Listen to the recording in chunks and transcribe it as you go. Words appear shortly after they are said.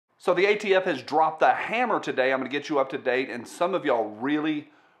So the ATF has dropped the hammer today. I'm going to get you up to date, and some of y'all really,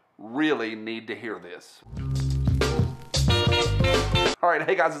 really need to hear this. All right,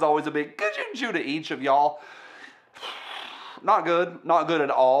 hey guys, as always, a big good to each of y'all. Not good at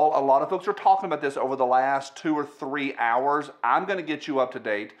all. A lot of folks are talking about this over the last 2 or 3 hours. I'm going to get you up to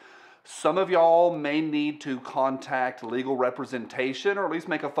date. Some of y'all may need to contact legal representation, or at least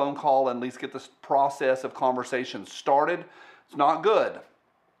make a phone call and at least get this process of conversation started. It's not good.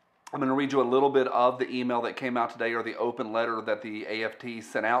 I'm going to read you a little bit of the email that came out today, or the open letter that the AFT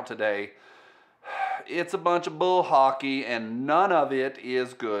sent out today. It's a bunch of bull hockey, and none of it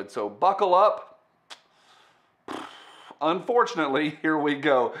is good. So buckle up. Unfortunately, here we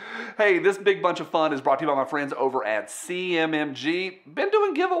go. Hey, this big bunch of fun is brought to you by my friends over at CMMG. Been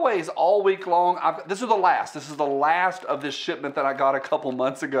doing giveaways all week long. This is the last. This is the last of this shipment that I got a couple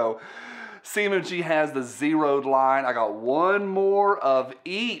months ago. CMMG has the zeroed line. I got one more of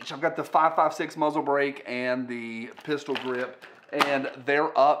each. I've got the 5.56 muzzle brake and the pistol grip, and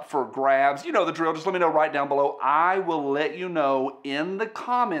they're up for grabs. You know the drill. Just let me know right down below. I will let you know in the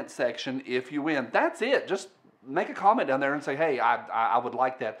comment section if you win. That's it. Just make a comment down there and say, hey, I would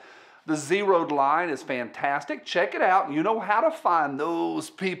like that. The zeroed line is fantastic. Check it out. You know how to find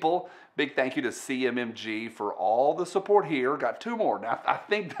those people. Big thank you to CMMG for all the support here. Got 2 more. Now, I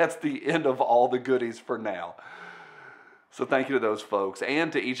think that's the end of all the goodies for now. So thank you to those folks,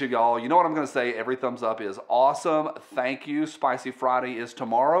 and to each of y'all. You know what I'm going to say? Every thumbs up is awesome. Thank you. Spicy Friday is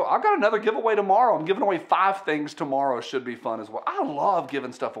tomorrow. I've got another giveaway tomorrow. I'm giving away 5 things tomorrow. Should be fun as well. I love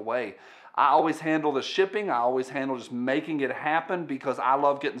giving stuff away. I always handle the shipping. I always handle just making it happen because I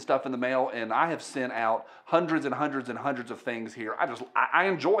love getting stuff in the mail, and I have sent out hundreds and hundreds and hundreds of things here. I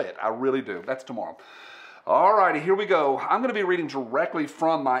enjoy it. I really do. That's tomorrow. All righty, here we go. I'm going to be reading directly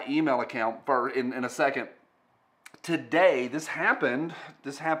from my email account in a second. Today, this happened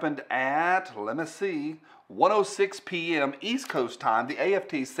at, let me see, 1:06 p.m. East Coast time. The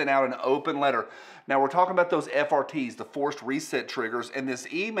AFT sent out an open letter. Now, we're talking about those FRTs, the forced reset triggers, and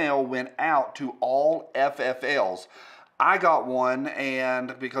this email went out to all FFLs. I got one,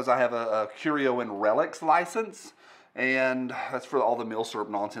 and because I have a Curio and Relics license, and that's for all the meal syrup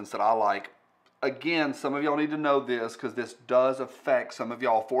nonsense that I like. Again, some of y'all need to know this because this does affect some of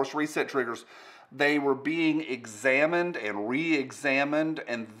y'all. Forced reset triggers, they were being examined and re-examined,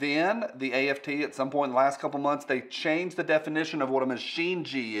 and then the AFT at some point in the last couple months, they changed the definition of what a machine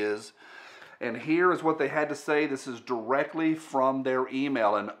G is. And here is what they had to say. This is directly from their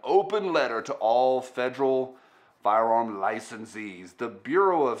email, an open letter to all federal firearm licensees. The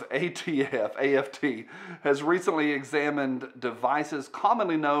Bureau of AFT, has recently examined devices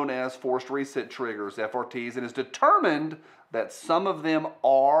commonly known as forced reset triggers, FRTs, and has determined that some of them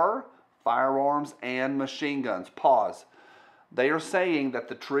are firearms and machine guns. Pause. They are saying that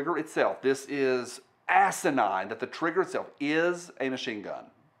the trigger itself, this is asinine, that the trigger itself is a machine gun.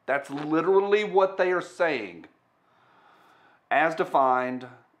 That's literally what they are saying, as defined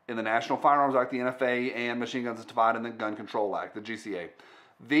in the National Firearms Act, the NFA, and machine guns is defined in the Gun Control Act, the GCA.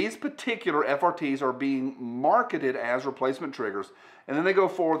 These particular FRTs are being marketed as replacement triggers, and then they go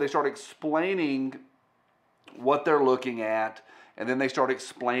forward, they start explaining what they're looking at, and then they start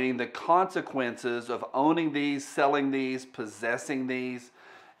explaining the consequences of owning these, selling these, possessing these,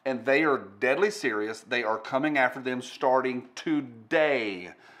 and they are deadly serious. They are coming after them starting today.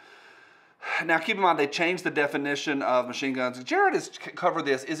 Now, keep in mind, they changed the definition of machine guns. Jared has covered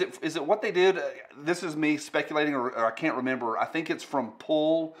this. Is it what they did? This is me speculating, or I can't remember. I think it's from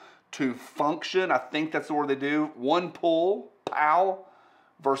pull to function. I think that's the word they do. One pull, pow,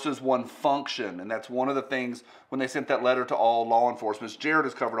 versus one function. And that's one of the things when they sent that letter to all law enforcement. Jared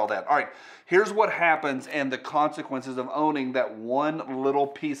has covered all that. All right, here's what happens and the consequences of owning that one little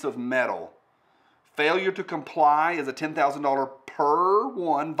piece of metal. Failure to comply is a $10,000 per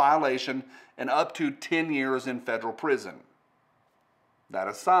one violation and up to 10 years in federal prison. That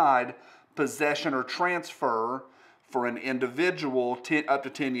aside, possession or transfer for an individual up to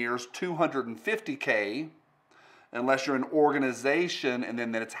 10 years, $250K, unless you're an organization, and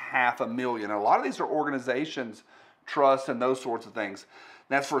then it's $500,000. A lot of these are organizations, trusts, and those sorts of things.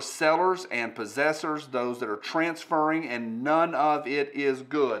 That's for sellers and possessors, those that are transferring, and none of it is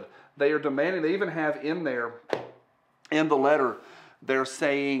good. They are demanding, they even have in there, in the letter, they're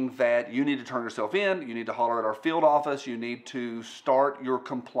saying that you need to turn yourself in, you need to holler at our field office, you need to start your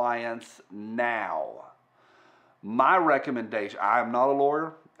compliance now. My recommendation, I am not a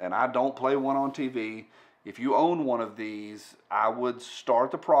lawyer, and I don't play one on TV. If you own one of these, I would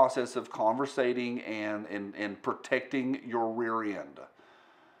start the process of conversating and protecting your rear end.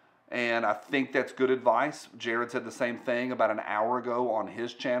 And I think that's good advice. Jared said the same thing about an hour ago on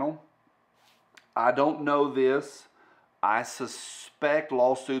his channel. I don't know this. I suspect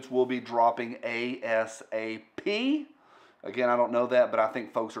lawsuits will be dropping ASAP. Again, I don't know that, but I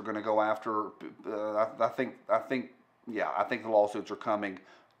think folks are going to go after. I think the lawsuits are coming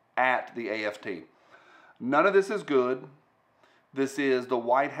at the AFT. None of this is good. This is the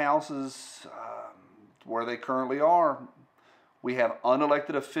White House's where they currently are. We have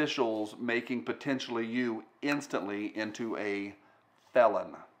unelected officials making potentially you instantly into a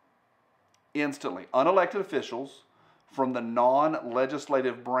felon. Instantly. Unelected officials from the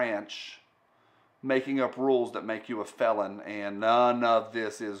non-legislative branch making up rules that make you a felon, and none of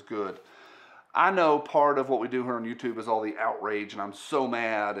this is good. I know part of what we do here on YouTube is all the outrage, and I'm so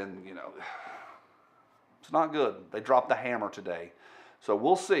mad, and you know, it's not good. They dropped the hammer today. So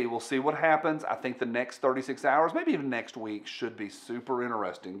we'll see. We'll see what happens. I think the next 36 hours, maybe even next week, should be super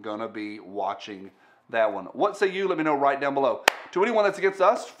interesting. Gonna be watching that one. What say you? Let me know right down below. To anyone that's against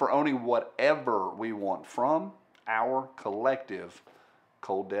us for owning whatever we want from our collective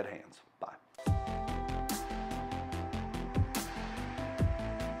cold dead hands. Bye.